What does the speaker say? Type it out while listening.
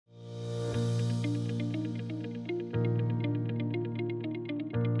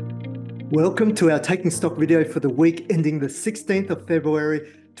Welcome to our Taking Stock video for the week ending the 16th of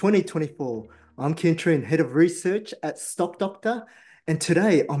February 2024. I'm Kien Trinh, Head of Research at Stock Doctor, and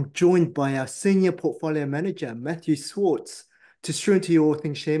today I'm joined by our Senior Portfolio Manager, Matthew Swartz, to stream to you all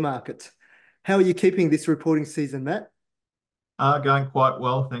things share market. How are you keeping this reporting season, Matt? Going quite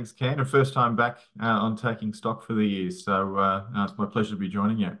well, thanks, Ken. And first time back on Taking Stock for the year. So it's my pleasure to be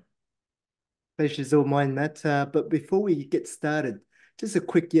joining you. Pleasure's all mine, Matt. But before we get started, just a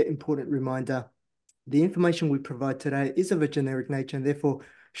quick yet important reminder. The information we provide today is of a generic nature and therefore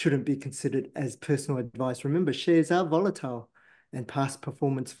shouldn't be considered as personal advice. Remember, shares are volatile and past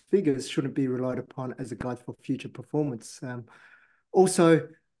performance figures shouldn't be relied upon as a guide for future performance. Also,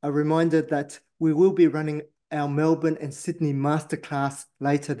 a reminder that we will be running our Melbourne and Sydney masterclass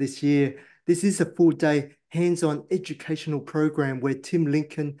later this year. This is a full-day hands-on educational program where Tim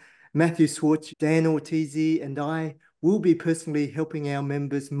Lincoln, Matthew Swartz, Dan Ortiz, and I will be personally helping our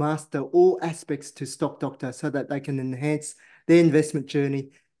members master all aspects to Stock Doctor so that they can enhance their investment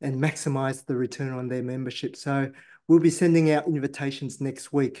journey and maximize the return on their membership. So we'll be sending out invitations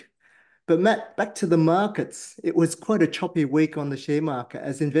next week. But Matt, back to the markets. It was quite a choppy week on the share market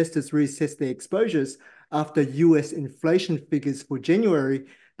as investors reassessed their exposures after US inflation figures for January.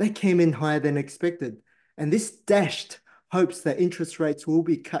 They came in higher than expected. And this dashed hopes that interest rates will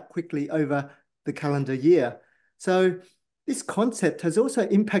be cut quickly over the calendar year. So this concept has also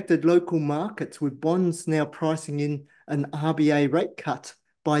impacted local markets with bonds now pricing in an RBA rate cut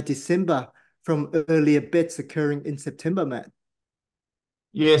by December from earlier bets occurring in September, Matt.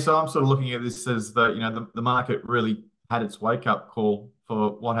 Yeah, so I'm sort of looking at this as the market really had its wake-up call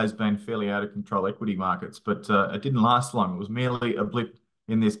for what has been fairly out of control equity markets, but it didn't last long. It was merely a blip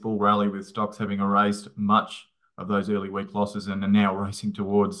in this bull rally with stocks having erased much of those early week losses and are now racing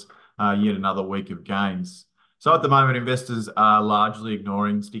towards yet another week of gains. So at the moment, investors are largely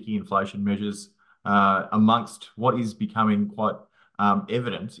ignoring sticky inflation measures amongst what is becoming quite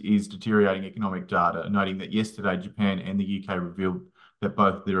evident is deteriorating economic data, noting that yesterday Japan and the UK revealed that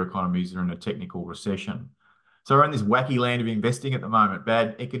both their economies are in a technical recession. So we're in this wacky land of investing at the moment.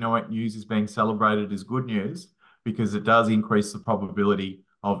 Bad economic news is being celebrated as good news because it does increase the probability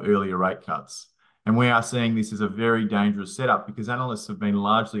of earlier rate cuts. And we are seeing this as a very dangerous setup because analysts have been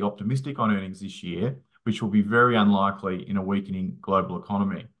largely optimistic on earnings this year, which will be very unlikely in a weakening global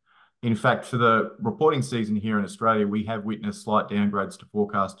economy. In fact, for the reporting season here in Australia, we have witnessed slight downgrades to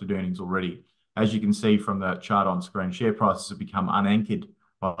forecasted earnings already. As you can see from the chart on screen, share prices have become unanchored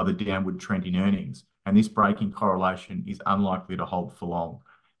by the downward trend in earnings, and this breaking correlation is unlikely to hold for long.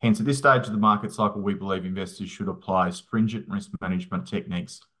 Hence, at this stage of the market cycle, we believe investors should apply stringent risk management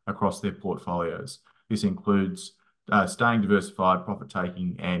techniques across their portfolios. This includes staying diversified, profit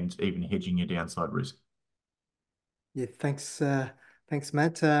taking, and even hedging your downside risk. Yeah, thanks,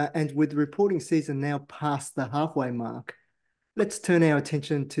 Matt. And with the reporting season now past the halfway mark, let's turn our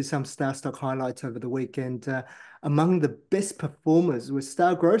attention to some Star Stock highlights over the weekend. Among the best performers were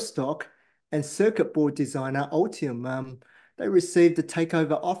Star Growth Stock and circuit board designer Altium. They received a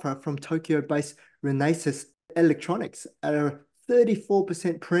takeover offer from Tokyo-based Renesas Electronics at a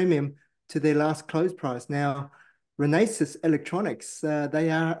 34% premium to their last close price. Now, Renesas Electronics,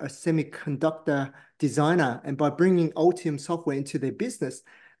 they are a semiconductor designer, and by bringing Altium software into their business,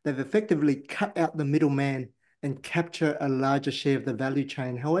 they've effectively cut out the middleman and capture a larger share of the value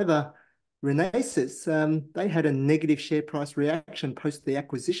chain. However, Renesas, they had a negative share price reaction post the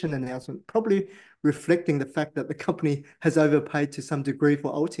acquisition announcement, probably reflecting the fact that the company has overpaid to some degree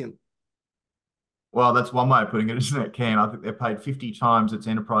for Altium. Well, that's one way of putting it, isn't it, Ken? I think they're paid 50 times its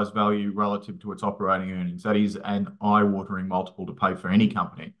enterprise value relative to its operating earnings. That is an eye-watering multiple to pay for any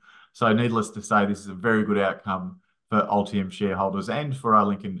company. So needless to say, this is a very good outcome for Altium shareholders and for our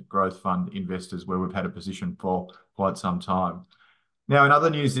Lincoln Growth Fund investors, where we've had a position for quite some time. Now, in other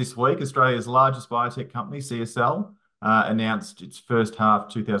news this week, Australia's largest biotech company, CSL, announced its first half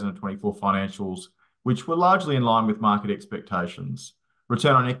 2024 financials, which were largely in line with market expectations.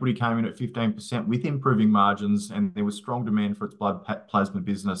 Return on equity came in at 15% with improving margins, and there was strong demand for its blood plasma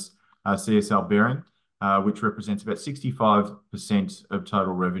business, CSL Behring, which represents about 65% of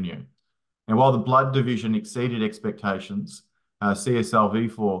total revenue. And while the blood division exceeded expectations, CSL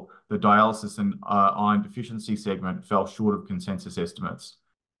Vifor, the dialysis and iron deficiency segment, fell short of consensus estimates.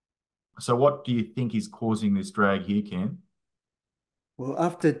 So what do you think is causing this drag here, Ken? Well,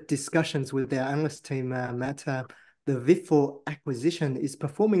 after discussions with our analyst team, Matt, the Vifor acquisition is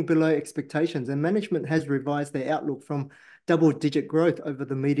performing below expectations, and management has revised their outlook from double-digit growth over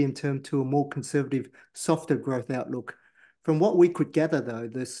the medium term to a more conservative, softer growth outlook. From what we could gather, though,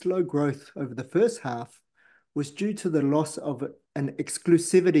 the slow growth over the first half was due to the loss of an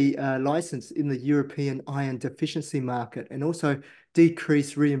exclusivity license in the European iron deficiency market and also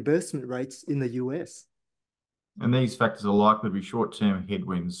decrease reimbursement rates in the US. And these factors are likely to be short-term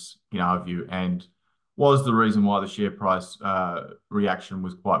headwinds in our view, and was the reason why the share price reaction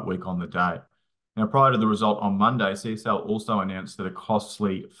was quite weak on the day. Now, prior to the result on Monday, CSL also announced that a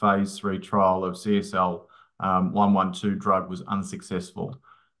costly phase 3 trial of CSL 112 drug was unsuccessful.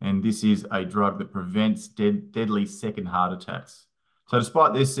 And this is a drug that prevents deadly second heart attacks. So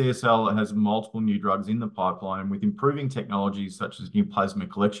despite this, CSL has multiple new drugs in the pipeline, and with improving technologies such as new plasma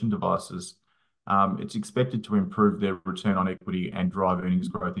collection devices, it's expected to improve their return on equity and drive earnings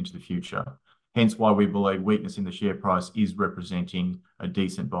growth into the future. Hence why we believe weakness in the share price is representing a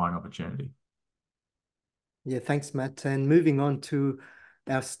decent buying opportunity. Yeah, thanks, Matt. And moving on to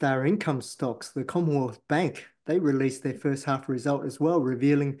our star income stocks, the Commonwealth Bank, they released their first half result as well,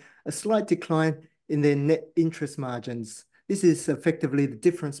 revealing a slight decline in their net interest margins. This is effectively the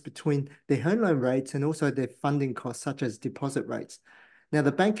difference between their home loan rates and also their funding costs, such as deposit rates. Now,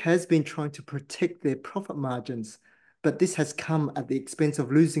 the bank has been trying to protect their profit margins, but this has come at the expense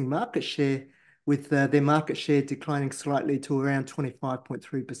of losing market share, with their market share declining slightly to around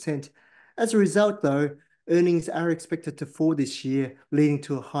 25.3%. As a result, though, earnings are expected to fall this year, leading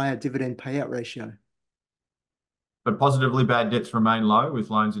to a higher dividend payout ratio. But positively, bad debts remain low,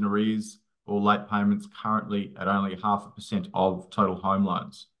 with loans in arrears or late payments currently at only 0.5% of total home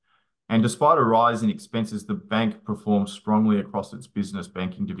loans. And despite a rise in expenses, the bank performed strongly across its business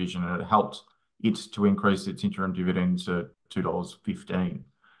banking division, and it helped it to increase its interim dividend to $2.15.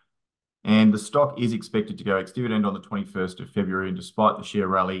 And the stock is expected to go ex-dividend on the 21st of February, and despite the share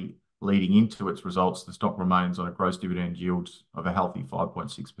rally leading into its results, the stock remains on a gross dividend yield of a healthy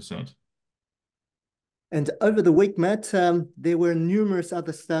 5.6%. And over the week, Matt, there were numerous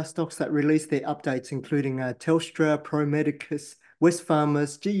other star stocks that released their updates, including Telstra, Pro Medicus,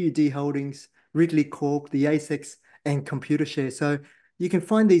 Wesfarmers, GUD Holdings, Ridley Corp, the ASX, and Computershare. So you can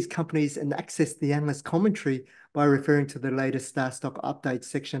find these companies and access the analyst commentary by referring to the latest star stock updates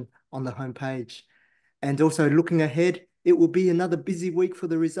section on the homepage. And also looking ahead, it will be another busy week for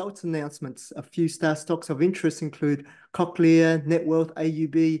the results announcements. A few star stocks of interest include Cochlear, Netwealth,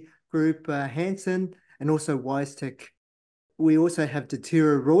 AUB Group, Hansen, and also WiseTech. We also have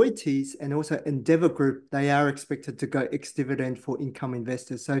Datira Royalties and also Endeavour Group. They are expected to go ex-dividend for income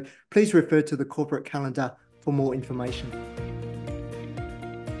investors. So please refer to the corporate calendar for more information.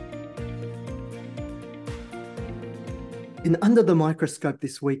 In Under the Microscope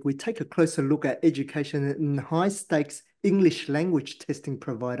this week, we take a closer look at education and high-stakes English language testing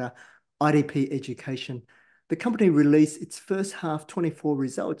provider, IDP Education. The company released its first half 24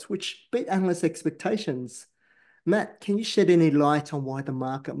 results, which beat analyst expectations. Matt, can you shed any light on why the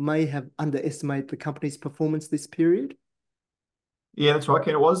market may have underestimated the company's performance this period? Yeah, that's right,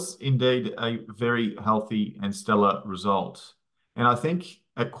 Ken. It was indeed a very healthy and stellar result. And I think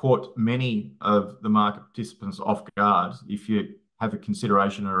it caught many of the market participants off guard if you have a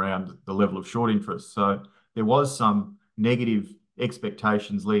consideration around the level of short interest. So there was some negative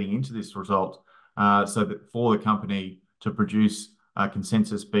expectations leading into this result, so that for the company to produce a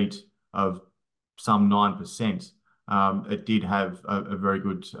consensus beat of some 9%, it did have a very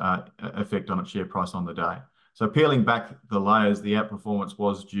good effect on its share price on the day. So peeling back the layers, the outperformance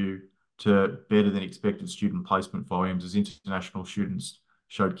was due to better than expected student placement volumes as international students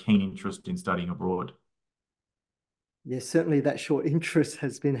showed keen interest in studying abroad. Yes, certainly that short interest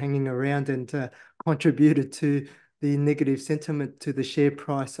has been hanging around and contributed to the negative sentiment to the share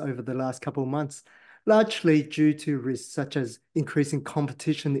price over the last couple of months, largely due to risks such as increasing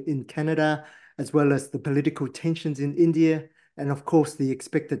competition in Canada, as well as the political tensions in India, and of course, the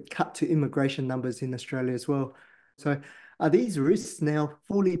expected cut to immigration numbers in Australia as well. So are these risks now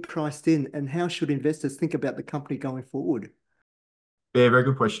fully priced in, and how should investors think about the company going forward? Yeah, very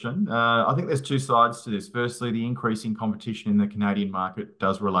good question. I think there's two sides to this. Firstly, the increasing competition in the Canadian market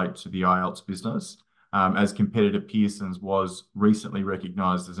does relate to the IELTS business, as competitor Pearson's was recently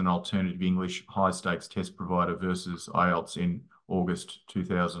recognised as an alternative English high-stakes test provider versus IELTS in August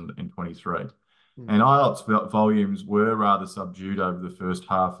 2023. And IELTS volumes were rather subdued over the first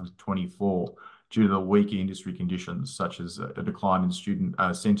half of 24 due to the weaker industry conditions, such as a decline in student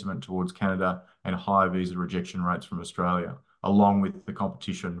sentiment towards Canada and higher visa rejection rates from Australia, along with the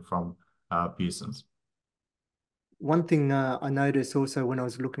competition from Pearson's. One thing I noticed also when I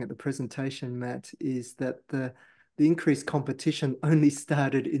was looking at the presentation, Matt, is that the increased competition only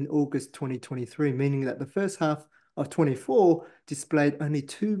started in August 2023, meaning that the first half of 24 displayed only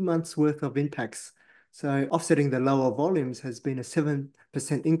 2 months worth of impacts. So offsetting the lower volumes has been a 7%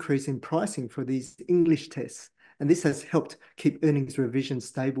 increase in pricing for these English tests. and this has helped keep earnings revisions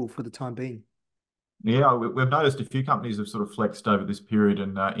stable for the time being. Yeah, we've noticed a few companies have sort of flexed over this period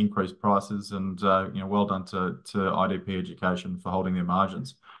and increased prices, and well done to IDP Education for holding their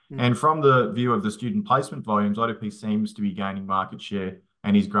margins. And from the view of the student placement volumes, IDP seems to be gaining market share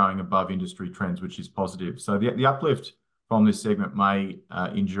and is growing above industry trends, which is positive. So the uplift from this segment may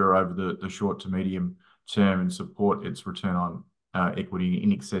endure over the short to medium term and support its return on equity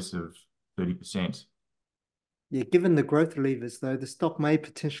in excess of 30%. Yeah, given the growth levers, though, the stock may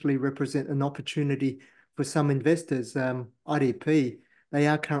potentially represent an opportunity for some investors. IDP, they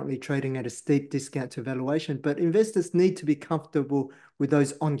are currently trading at a steep discount to valuation, but investors need to be comfortable with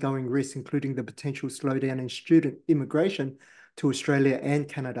those ongoing risks, including the potential slowdown in student immigration to Australia and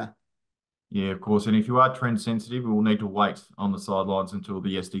Canada. Yeah, of course. And if you are trend sensitive, we will need to wait on the sidelines until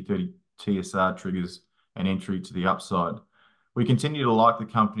the SD30 TSR triggers an entry to the upside. We continue to like the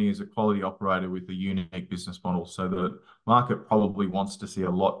company as a quality operator with a unique business model. So the market probably wants to see a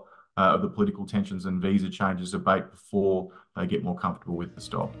lot of the political tensions and visa changes abate before they get more comfortable with the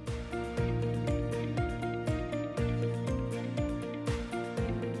stock.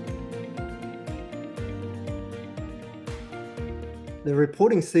 The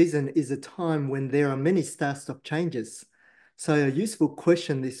reporting season is a time when there are many star stock changes. So a useful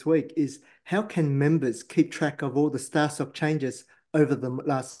question this week is, how can members keep track of all the star stock changes over the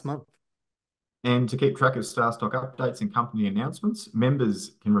last month? And to keep track of star stock updates and company announcements,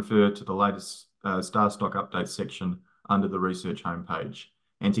 members can refer to the latest star stock updates section under the research homepage.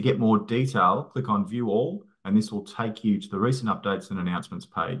 And to get more detail, click on View All, and this will take you to the recent updates and announcements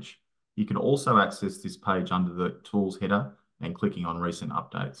page. You can also access this page under the Tools header and clicking on Recent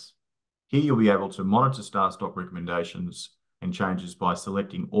Updates. Here you'll be able to monitor star stock recommendations and changes by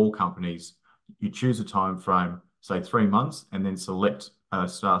selecting all companies. You choose a time frame, say 3 months, and then select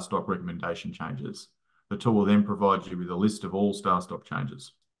star stock recommendation changes. The tool will then provide you with a list of all star stock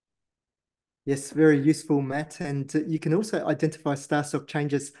changes. Yes, very useful, Matt. And you can also identify star stock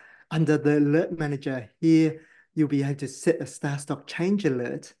changes under the Alert Manager. Here, you'll be able to set a star stock change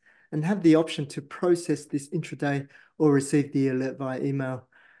alert and have the option to process this intraday or receive the alert via email.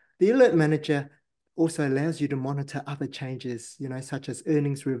 The Alert Manager also allows you to monitor other changes, such as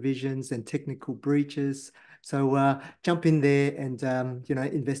earnings revisions and technical breaches. So jump in there and,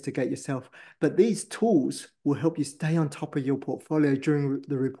 investigate yourself. But these tools will help you stay on top of your portfolio during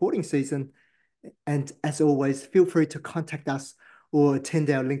the reporting season. And as always, feel free to contact us or attend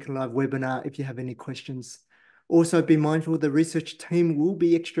our Lincoln Live webinar if you have any questions. Also, be mindful the research team will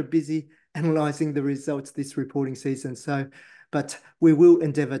be extra busy analysing the results this reporting season. But we will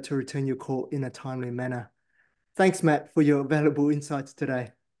endeavour to return your call in a timely manner. Thanks, Matt, for your valuable insights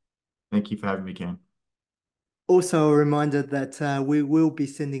today. Thank you for having me, Ken. Also, a reminder that we will be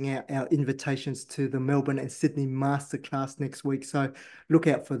sending out our invitations to the Melbourne and Sydney Masterclass next week, so look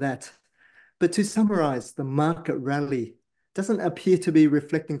out for that. But to summarise, the market rally doesn't appear to be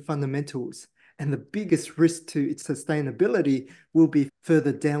reflecting fundamentals, and the biggest risk to its sustainability will be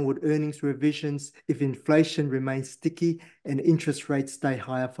further downward earnings revisions if inflation remains sticky and interest rates stay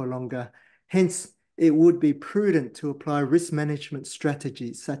higher for longer. Hence, it would be prudent to apply risk management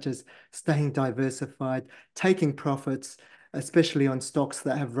strategies such as staying diversified, taking profits, especially on stocks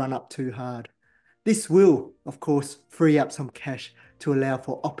that have run up too hard. This will, of course, free up some cash to allow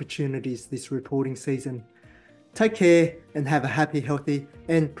for opportunities this reporting season. Take care and have a happy, healthy,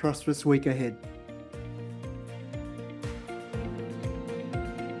 and prosperous week ahead.